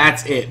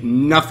 that's it.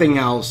 Nothing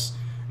else.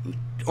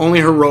 Only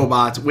her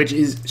robots, which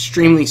is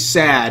extremely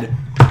sad.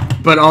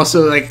 But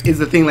also, like, is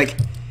the thing, like,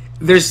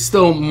 there's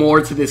still more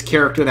to this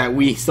character that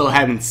we still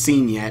haven't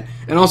seen yet.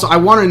 And also, I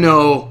want to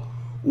know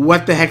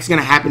what the heck's going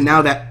to happen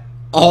now that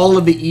all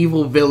of the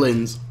evil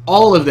villains,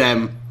 all of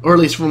them, or at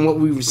least from what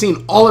we've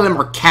seen, all of them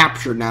are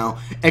captured now,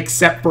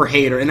 except for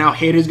Hater. And now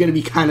Hater's going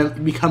to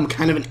become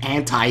kind of an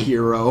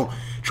anti-hero,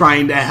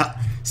 trying to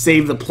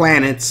save the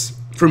planets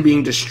from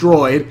being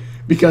destroyed,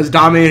 because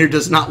Dominator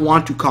does not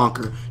want to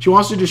conquer. She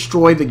wants to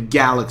destroy the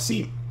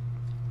galaxy.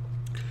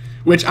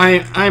 Which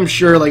I'm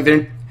sure, like,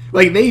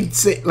 they'd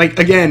say, like,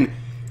 again,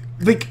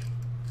 like,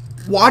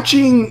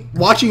 watching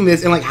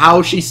this and like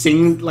how she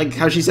sings, like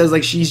how she says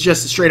like she's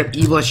just straight up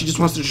evil, she just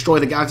wants to destroy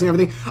the galaxy and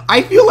everything.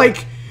 I feel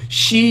like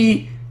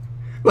she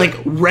like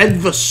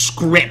read the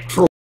script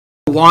for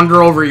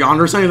Wander Over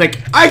Yonder or something, like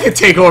I could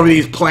take over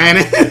these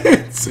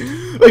planets.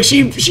 Like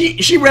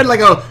she read like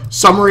a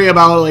summary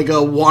about like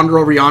a Wander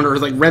Over Yonder, or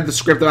like read the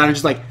script about it and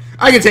just like,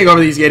 I could take over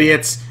these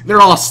idiots,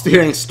 they're all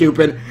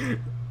stupid,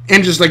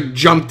 and just like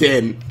jumped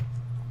in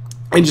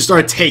and just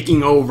started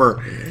taking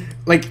over.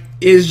 Like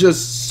is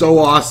just so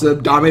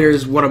awesome. Dominator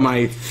is one of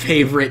my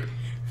favorite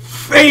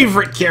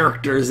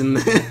characters in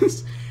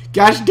this.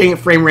 Gosh dang it,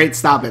 frame rate,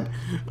 stop it.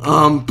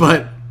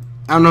 But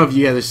I don't know if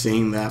you guys are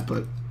seeing that,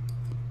 but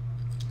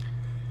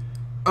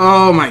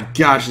oh my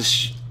gosh,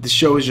 this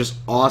show is just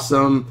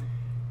awesome.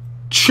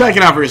 Check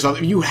it out for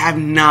yourself. If you have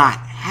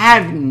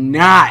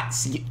not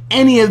seen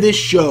any of this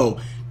show,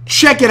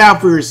 check it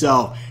out for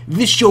yourself.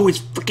 This show is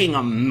freaking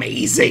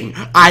amazing.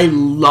 I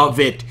love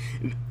it.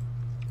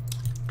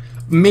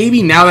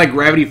 Maybe now that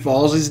Gravity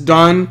Falls is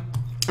done,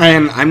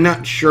 and I'm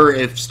not sure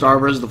if Star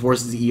vs. the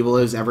Forces of Evil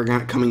is ever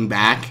coming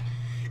back.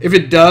 If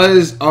it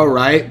does,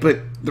 alright, but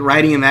the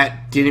writing in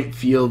that didn't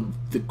feel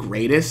the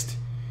greatest.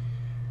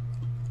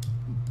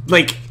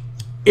 Like,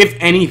 if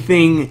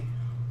anything,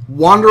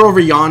 Wander Over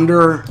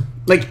Yonder,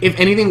 like, if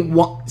anything,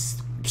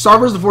 Star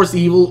vs. the Force of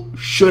Evil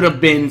should have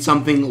been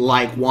something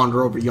like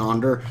Wander Over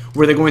Yonder,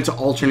 where they go into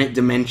alternate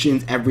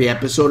dimensions every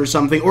episode or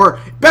something. Or,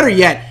 better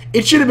yet,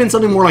 it should have been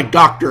something more like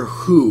Doctor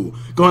Who,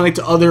 going like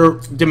to other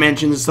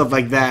dimensions and stuff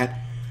like that.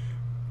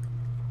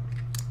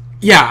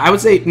 Yeah, I would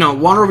say, no,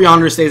 Wander Over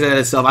Yonder stays at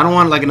itself. I don't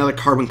want like another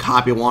carbon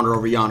copy of Wander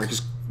Over Yonder,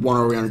 because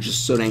Wander Over Yonder is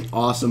just so dang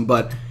awesome.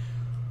 But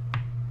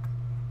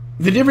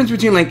the difference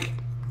between like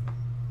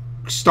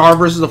Star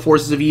vs. the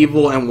Forces of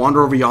Evil and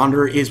Wander Over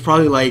Yonder is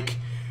probably like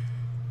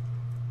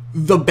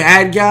the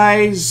bad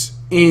guys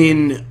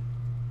in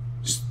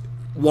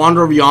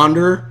Wander Over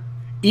Yonder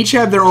each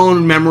have their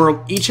own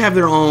each have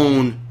their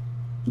own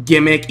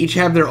gimmick, each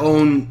have their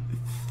own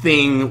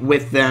thing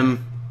with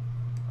them.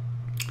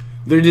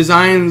 Their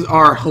designs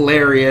are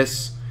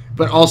hilarious,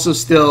 but also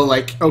still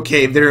like,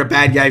 okay, they're a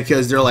bad guy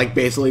because they're like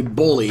basically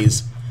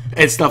bullies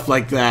and stuff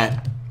like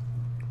that.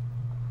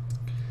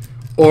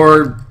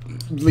 Or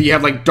you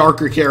have like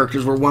darker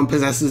characters where one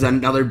possesses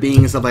another being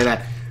and stuff like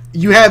that.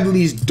 You have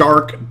these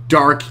dark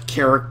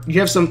characters.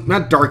 You have some,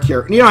 not dark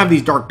characters. You don't have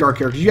these dark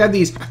characters. You have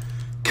these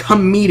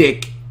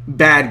comedic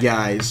bad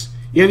guys.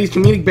 You have these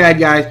comedic bad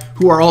guys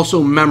who are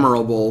also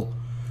memorable.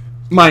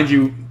 Mind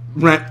you,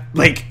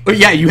 like,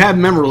 yeah, you have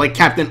memorable, like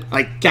Captain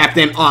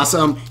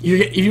Awesome.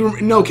 If you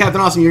know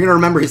Captain Awesome, you're going to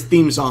remember his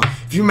theme song.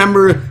 If you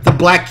remember the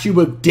Black Cube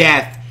of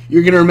Death,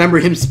 you're going to remember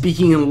him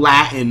speaking in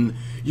Latin.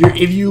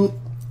 If you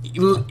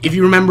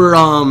remember,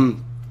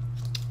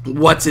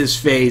 what's his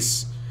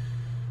face?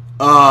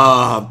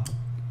 Let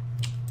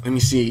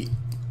me see.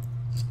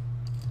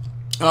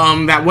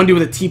 That one dude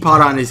with a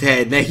teapot on his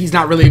head. That he's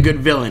not really a good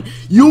villain.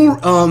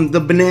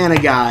 The banana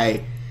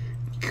guy.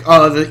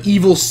 The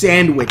evil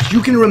sandwich.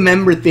 You can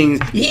remember things.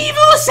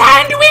 Evil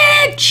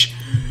sandwich!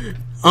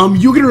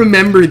 You can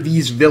remember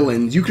these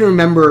villains. You can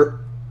remember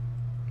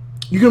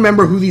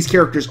who these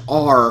characters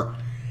are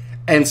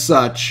and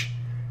such.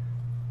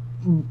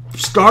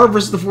 Star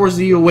vs. the Force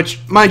of Evil, which,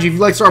 mind you, if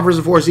you like Star vs.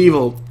 the Force of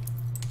Evil,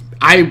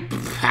 I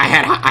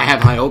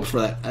have high hopes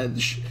for that.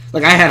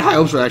 Like, I had high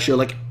hopes for that show.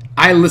 Like,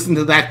 I listened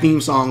to that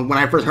theme song when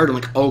I first heard it.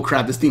 I'm like, oh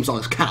crap, this theme song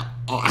is kind of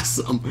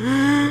awesome.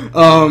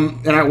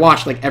 And I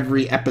watched like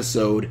every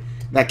episode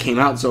that came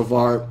out so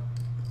far.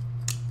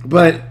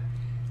 But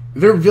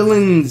their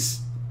villains,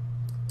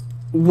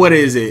 what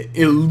is it?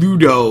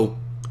 Ludo.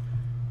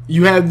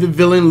 You have the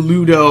villain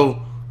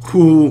Ludo,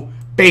 who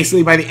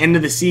basically by the end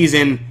of the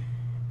season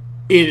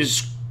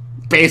is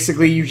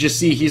basically, you just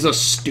see he's a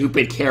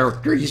stupid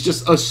character. He's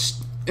just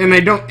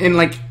and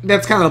like,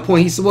 that's kind of the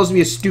point. He's supposed to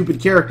be a stupid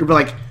character, but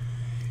like,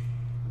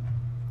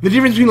 the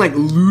difference between like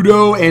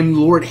Ludo and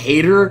Lord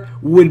Hater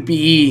would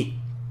be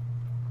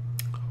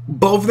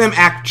both of them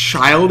act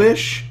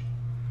childish,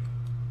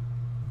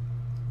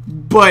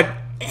 but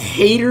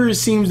Hater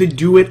seems to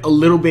do it a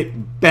little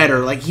bit better.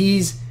 Like,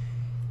 he's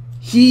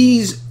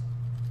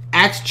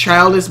acts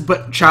childish,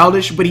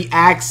 but he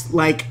acts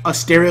like a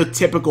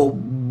stereotypical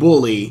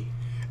bully,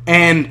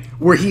 and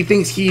where he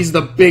thinks he's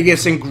the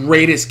biggest and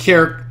greatest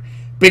character,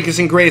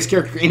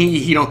 and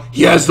he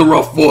has the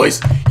rough voice,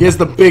 he has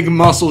the big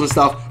muscles and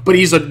stuff, but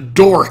he's a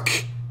dork.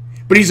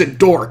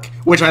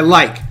 Which I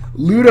like.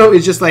 Ludo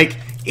is just like,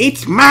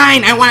 it's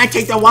mine, I want to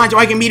take the wand so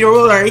I can be the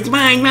ruler, it's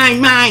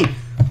mine,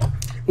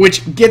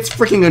 which gets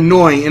freaking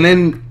annoying. And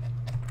then,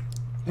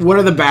 what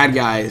are the bad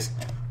guys?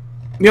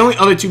 The only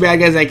other two bad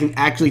guys I can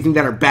actually think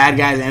that are bad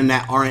guys and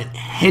that aren't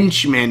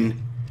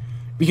henchmen,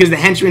 because the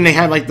henchmen, they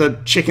have like the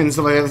chicken and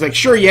stuff like that. It's like,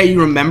 sure, yeah,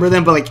 you remember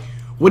them, but like,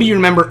 what do you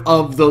remember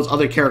of those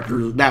other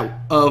characters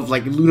of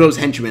like Ludo's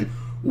henchmen?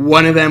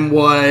 One of them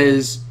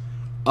was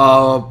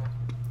a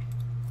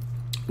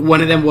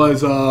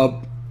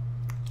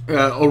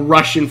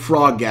Russian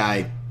frog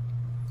guy,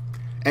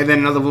 and then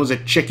another one was a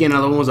chicken,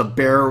 another one was a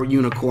bear,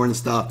 unicorn and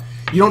stuff.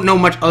 You don't know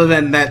much other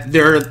than that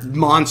they're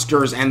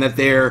monsters and that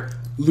they're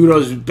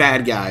Ludo's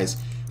bad guys.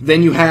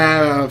 Then you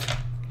have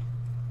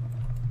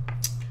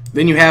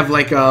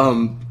like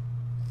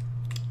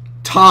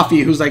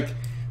Toffee, who's like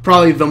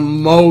probably the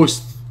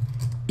most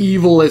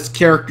evilest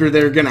character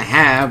they're gonna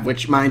have,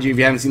 which, mind you, if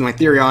you haven't seen my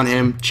theory on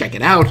him, check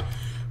it out.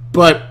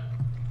 But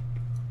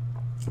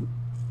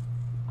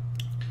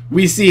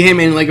we see him,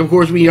 and like, of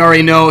course, we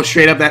already know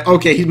straight up that,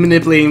 okay, he's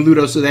manipulating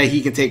Ludo so that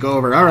he can take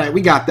over. Alright,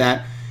 we got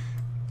that.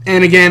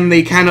 And again,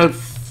 they kind of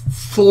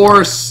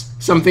force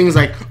some things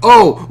like,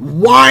 oh,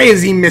 why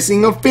is he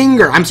missing a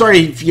finger? I'm sorry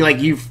if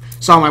you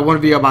saw my one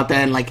video about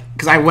that, and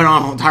because I went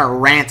on an entire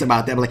rant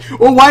about that. But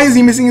oh, why is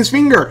he missing his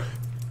finger?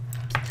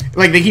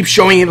 Like, they keep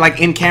showing it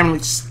in camera.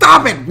 Like,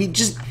 stop it! We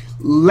just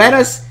let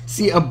us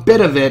see a bit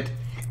of it,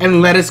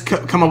 and let us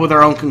come up with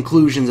our own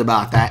conclusions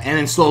about that, and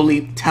then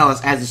slowly tell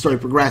us as the story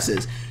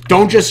progresses.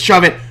 Don't just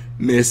shove it,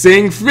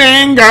 missing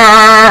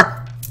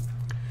finger!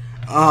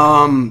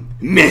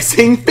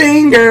 Missing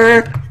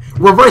finger!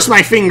 Reverse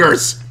my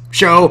fingers,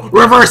 show.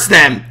 Reverse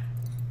them!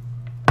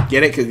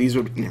 Get it? Because these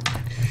would be...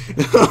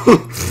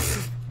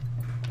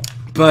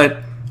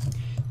 But,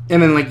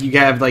 and then, you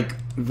have,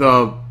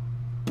 the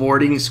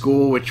boarding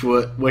school, which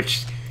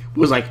was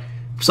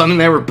something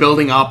they were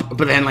building up,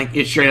 but then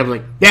it's straight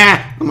up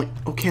yeah. I'm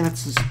okay,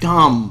 that's just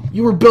dumb.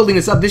 You were building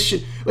this up. This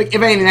should if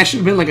anything, that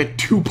should have been a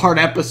 2-part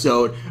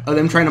episode of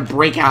them trying to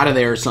break out of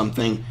there or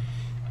something.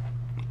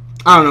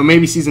 I don't know.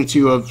 Maybe season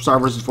 2 of Star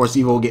vs. Force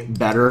Evil will get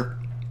better.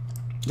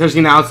 There's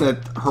announced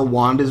that her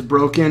wand is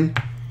broken,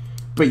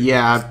 but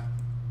yeah,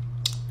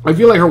 I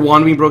feel like her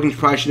wand being broken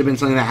probably should have been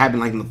something that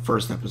happened in the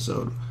first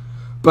episode.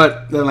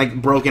 But then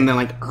broken,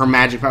 then her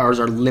magic powers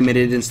are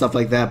limited and stuff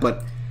like that.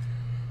 But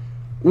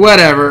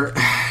whatever.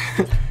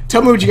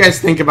 Tell me what you guys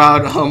think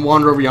about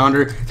Wander Over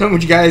Yonder. Tell me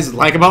what you guys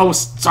like about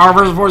Star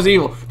vs. Force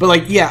Evil.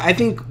 But yeah, I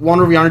think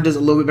Wander Over Yonder does it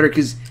a little bit better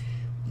because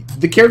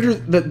the characters,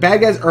 the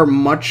bad guys, are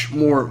much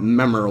more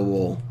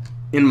memorable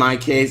in my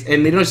case,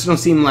 and they just don't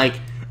seem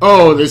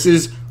oh, this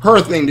is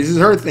her thing. This is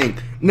her thing.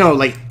 No,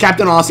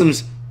 Captain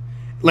Awesome's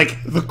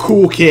the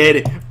cool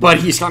kid, but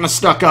he's kind of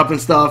stuck up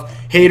and stuff.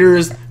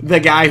 Hater's the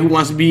guy who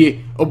wants to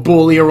be a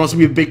bully or wants to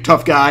be a big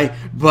tough guy,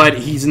 but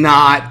he's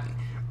not.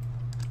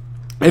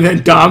 And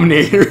then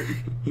Dominator.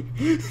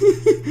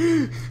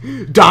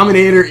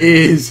 Dominator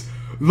is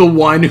the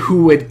one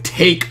who would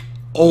take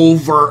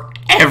over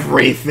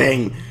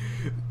everything.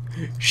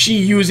 She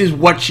uses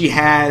what she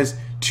has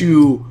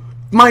to,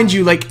 mind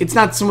you, it's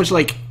not so much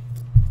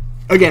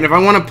again, if I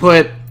want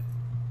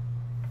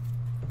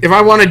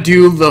to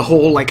do the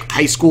whole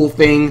high school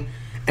thing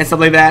and stuff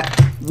like that,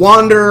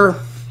 Wander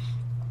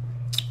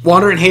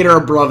and Hater are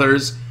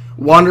brothers.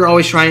 Wander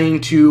always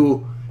trying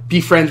to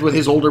be friends with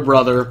his older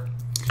brother.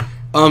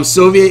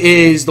 Sylvia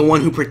is the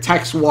one who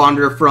protects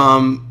Wander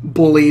from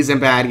bullies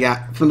and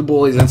from the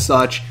bullies and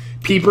such.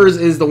 Peepers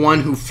is the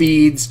one who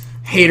feeds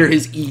Hater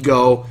his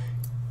ego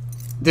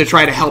to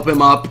try to help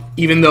him up,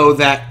 even though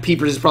that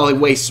Peepers is probably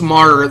way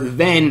smarter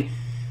than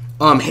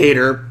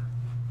Hater.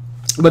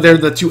 But they're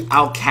the two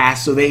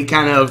outcasts, so they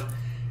kind of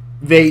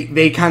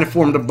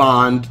formed a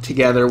bond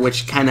together,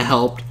 which kind of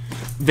helped.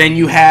 Then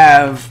you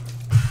have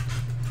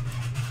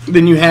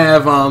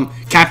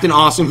Captain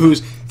Awesome,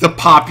 who's the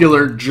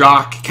popular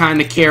jock kind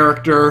of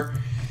character.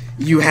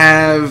 You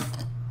have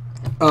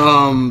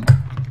the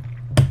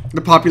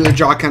popular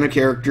jock kind of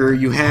character.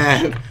 You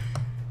have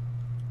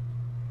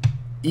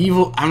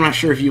Evil. I'm not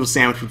sure if Evil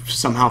Sandwich would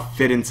somehow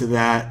fit into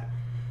that,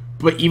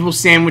 but Evil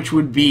Sandwich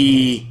would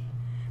be.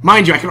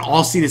 Mind you, I could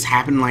all see this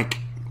happen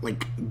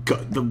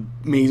the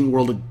Amazing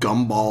World of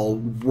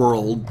Gumball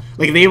world.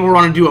 If they were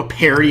want to do a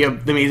parody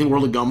of the Amazing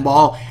World of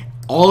Gumball,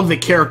 all of the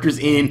characters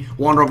in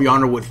Wander Over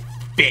Yonder would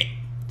fit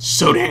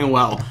so dang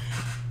well.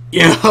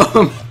 Yeah.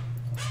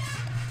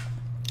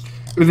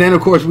 But then,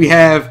 of course, we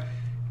have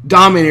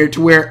Dominator,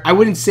 to where I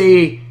wouldn't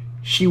say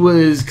she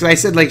was, because I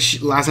said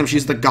last time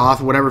she's the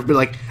goth or whatever,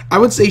 but I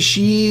would say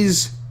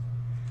she's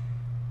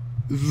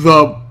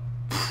the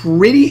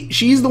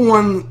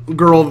one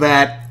girl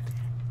that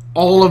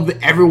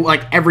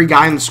every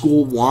guy in the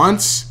school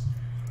wants,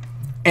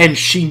 and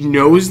she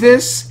knows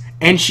this,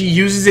 and she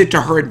uses it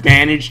to her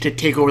advantage to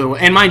take over the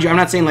world. And mind you, I'm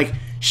not saying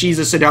she's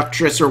a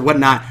seductress or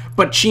whatnot,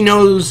 but she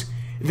knows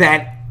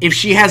that if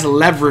she has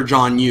leverage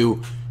on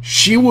you,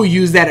 she will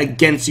use that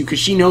against you, because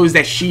she knows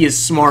that she is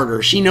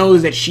smarter. She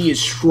knows that she is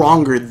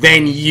stronger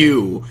than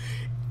you,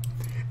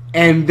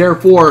 and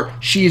therefore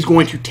she is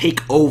going to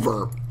take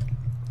over.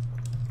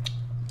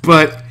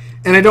 But,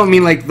 and I don't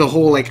mean the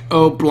whole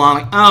oh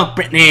blonde, oh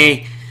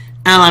Brittany,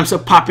 oh I'm so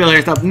popular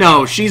and stuff.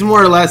 No, she's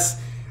more or less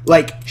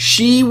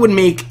she would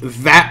make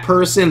that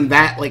person,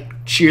 that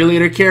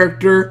cheerleader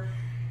character,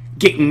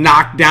 get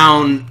knocked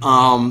down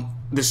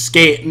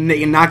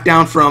knocked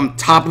down from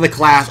top of the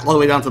class all the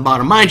way down to the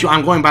bottom. Mind you,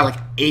 I'm going by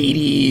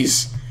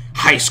 80s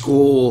high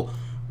school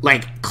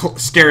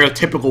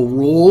stereotypical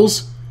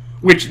rules,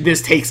 which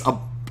this takes a.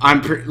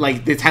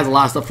 This has a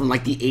lot of stuff from the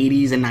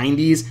 80s and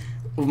 90s,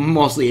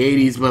 mostly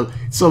 80s, but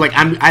so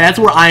that's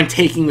where I'm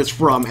taking this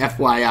from,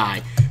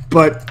 FYI.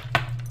 But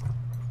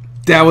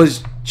that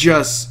was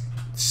just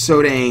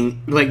so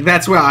dang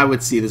that's where I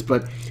would see this.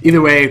 But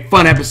either way,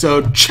 fun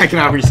episode. Check it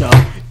out for yourself.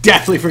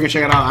 Definitely freaking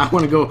check it out. I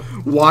want to go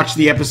watch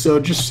the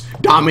episode, just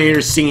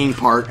Dominator's singing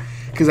part,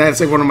 because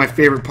that's one of my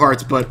favorite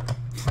parts. But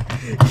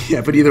yeah,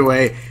 but either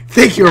way,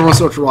 thank you everyone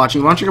so much for watching.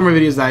 If you want to check out my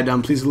videos that I've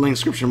done, please link in the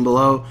description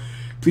below.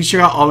 Please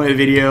check out all my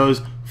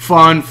videos.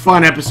 Fun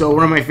episode,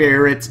 one of my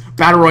favorites.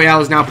 Battle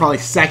Royale is now probably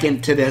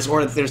second to this,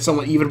 or if there's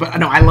somewhat even, but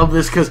no, I love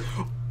this because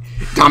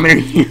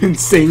dominating you and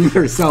sing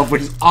herself,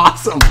 which is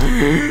awesome.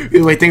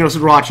 Anyway, thank you so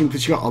much for watching.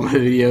 Please check out all my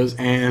videos,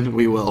 and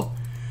we will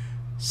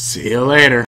see you later.